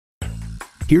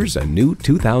Here's a new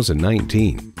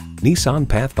 2019 Nissan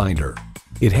Pathfinder.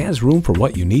 It has room for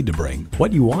what you need to bring,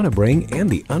 what you want to bring, and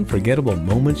the unforgettable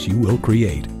moments you will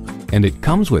create. And it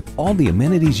comes with all the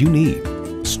amenities you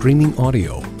need: streaming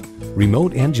audio,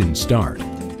 remote engine start,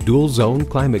 dual zone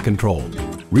climate control,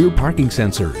 rear parking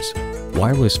sensors,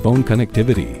 wireless phone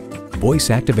connectivity, voice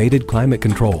activated climate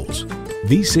controls,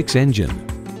 V6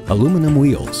 engine, aluminum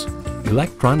wheels,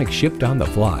 electronic shift on the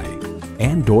fly,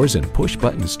 and doors and push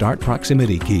button start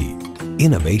proximity key.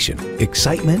 Innovation,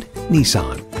 excitement,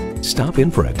 Nissan. Stop in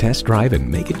for a test drive and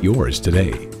make it yours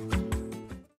today.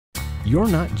 You're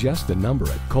not just a number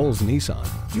at Cowles Nissan.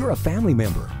 You're a family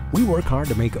member. We work hard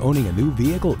to make owning a new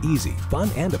vehicle easy, fun,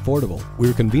 and affordable.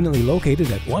 We're conveniently located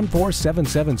at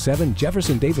 14777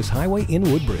 Jefferson Davis Highway in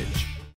Woodbridge.